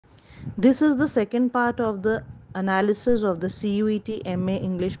This is the second part of the analysis of the CUET MA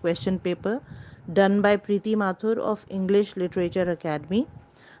English question paper done by Preeti Mathur of English Literature Academy.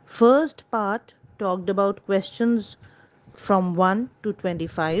 First part talked about questions from 1 to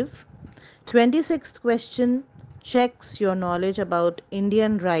 25. 26th question checks your knowledge about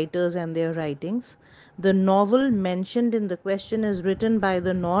Indian writers and their writings. The novel mentioned in the question is written by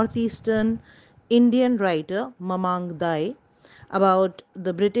the northeastern Indian writer Mamang Dai about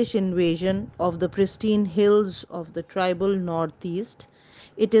the British invasion of the pristine hills of the tribal northeast.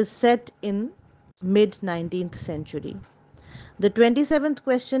 It is set in mid 19th century. The 27th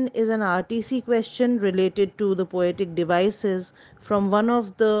question is an RTC question related to the poetic devices from one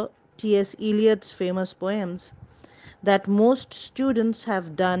of the T.S. Eliot's famous poems that most students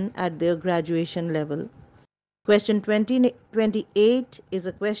have done at their graduation level. Question 28 is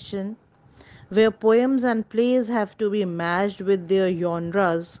a question where poems and plays have to be matched with their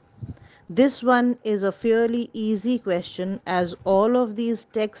genres. This one is a fairly easy question as all of these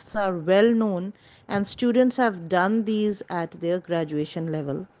texts are well known and students have done these at their graduation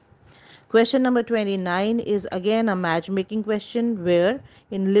level. Question number 29 is again a matchmaking question where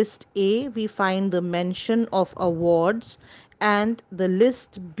in list A we find the mention of awards and the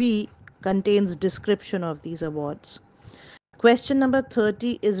list B contains description of these awards. Question number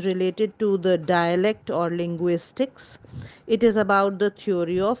 30 is related to the dialect or linguistics. It is about the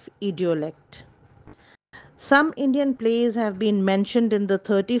theory of idiolect. Some Indian plays have been mentioned in the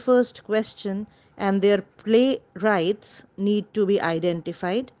 31st question and their playwrights need to be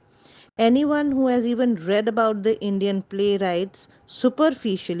identified. Anyone who has even read about the Indian playwrights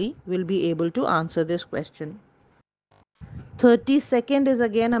superficially will be able to answer this question. 32nd is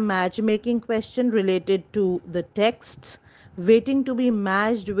again a matchmaking question related to the texts waiting to be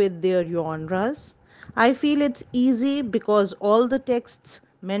matched with their genres. I feel it's easy because all the texts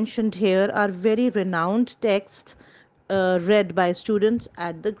mentioned here are very renowned texts read by students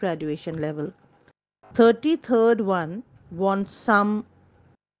at the graduation level. 33rd one wants some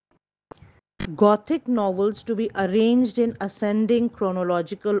Gothic novels to be arranged in ascending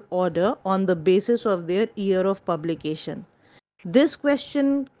chronological order on the basis of their year of publication. This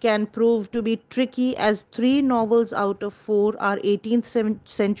question can prove to be tricky as 3 novels out of 4 are 18th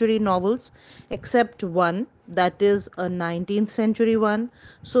century novels, except one that is a 19th century one,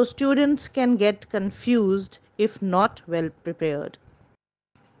 so students can get confused if not well prepared.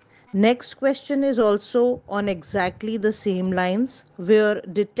 Next question is also on exactly the same lines, where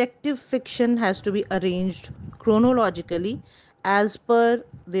detective fiction has to be arranged chronologically as per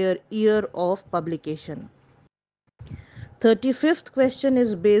their year of publication. 35th question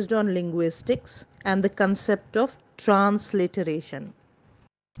is based on linguistics and the concept of transliteration.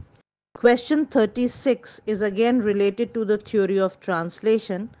 Question 36 is again related to the theory of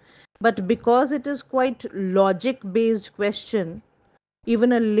translation, but because it is quite logic based question,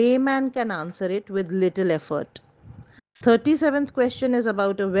 even a layman can answer it with little effort. 37th question is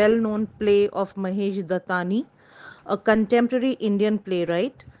about a well known play of Mahesh Dattani, a contemporary Indian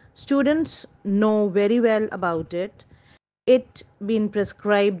playwright. Students know very well about it. It been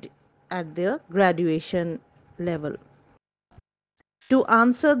prescribed at their graduation level. To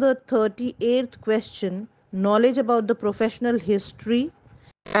answer the 38th question, knowledge about the professional history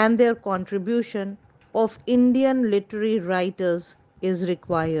and their contribution of Indian literary writers is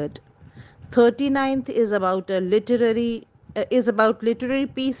required. 39th is about literary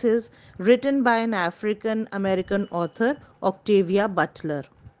pieces written by an African American author, Octavia Butler.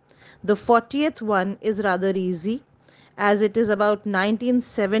 The 40th one is rather easy as it is about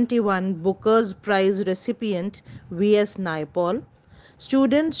 1971 Booker's Prize recipient V.S. Naipaul.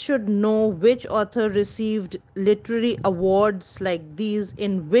 Students should know which author received literary awards like these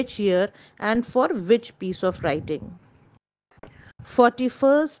in which year and for which piece of writing.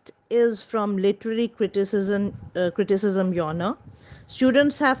 41st is from literary criticism genre.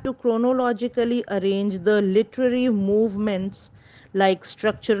 Students have to chronologically arrange the literary movements like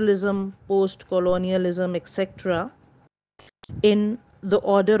structuralism, post colonialism, etc., in the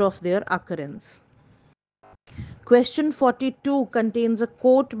order of their occurrence. Question 42 contains a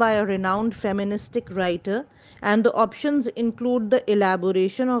quote by a renowned feministic writer, and the options include the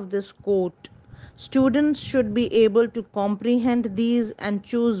elaboration of this quote. Students should be able to comprehend these and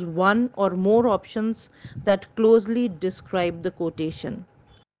choose one or more options that closely describe the quotation.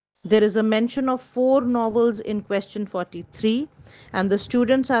 There is a mention of 4 novels in question 43, and the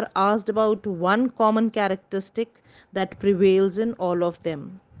students are asked about one common characteristic that prevails in all of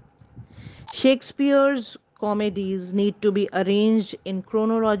them. Shakespeare's comedies need to be arranged in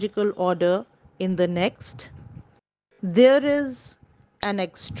chronological order in the next. There is an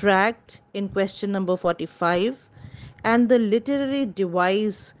extract in question number 45, and the literary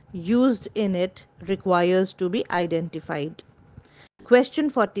device used in it requires to be identified. Question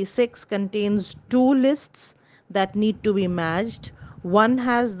 46 contains two lists that need to be matched. One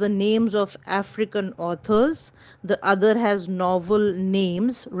has the names of African authors, the other has novel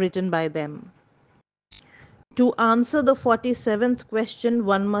names written by them. To answer the 47th question,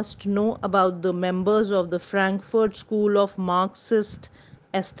 one must know about the members of the Frankfurt School of Marxist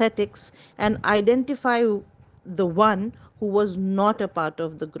Aesthetics and identify the one who was not a part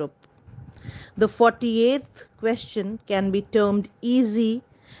of the group. The 48th question can be termed easy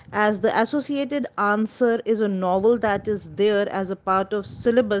as the associated answer is a novel that is there as a part of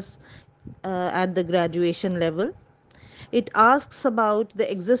syllabus at the graduation level. It asks about the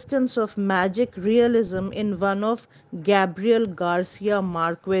existence of magic realism in one of Gabriel Garcia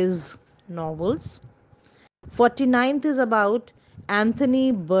Marquez's novels. 49th is about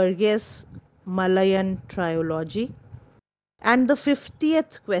Anthony Burgess' Malayan trilogy. And the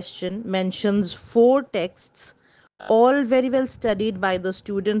 50th question mentions four texts, all very well studied by the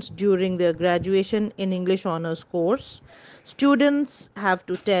students during their graduation in English honors course. Students have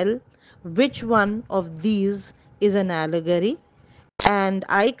to tell which one of these is an allegory, and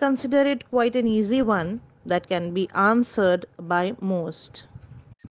I consider it quite an easy one that can be answered by most.